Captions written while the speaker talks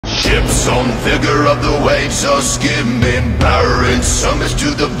Ships on vigor of the waves are skimming, barren summits to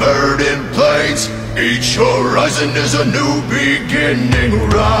the verdant plains. Each horizon is a new beginning,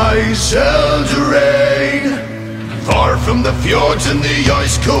 rise and reign. Far from the fjords and the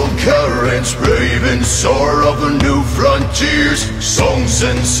ice-cold currents, brave and soar over new frontiers. Songs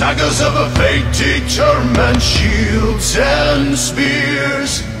and sagas of a fate determined, shields and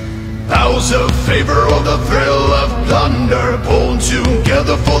spears. Vows of favor or the thrill of plunder, pulled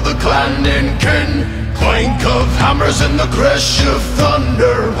together for the clan and kin. Clank of hammers and the crash of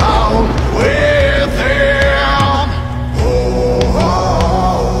thunder, pound within. Oh,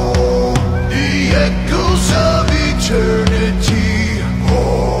 oh, oh, the echoes of eternity.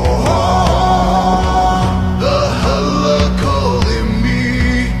 Oh, oh, the holla calling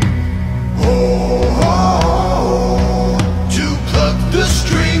me. Oh, oh, to pluck the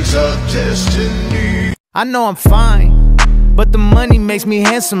strings of destiny. I know I'm fine, but the money makes me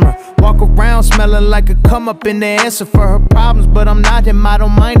handsomer. Walk around smelling like a come up in the answer for her problems, but I'm not him, I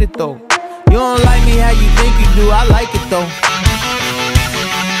don't mind it though. You don't like me how you think you do, I like it though.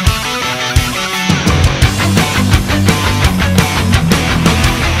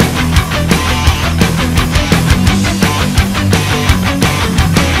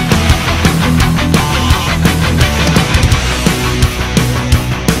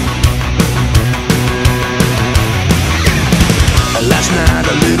 Last night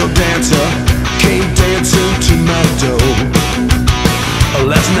a little dancer came dancing to my door.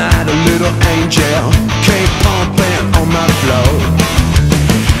 Last night a little angel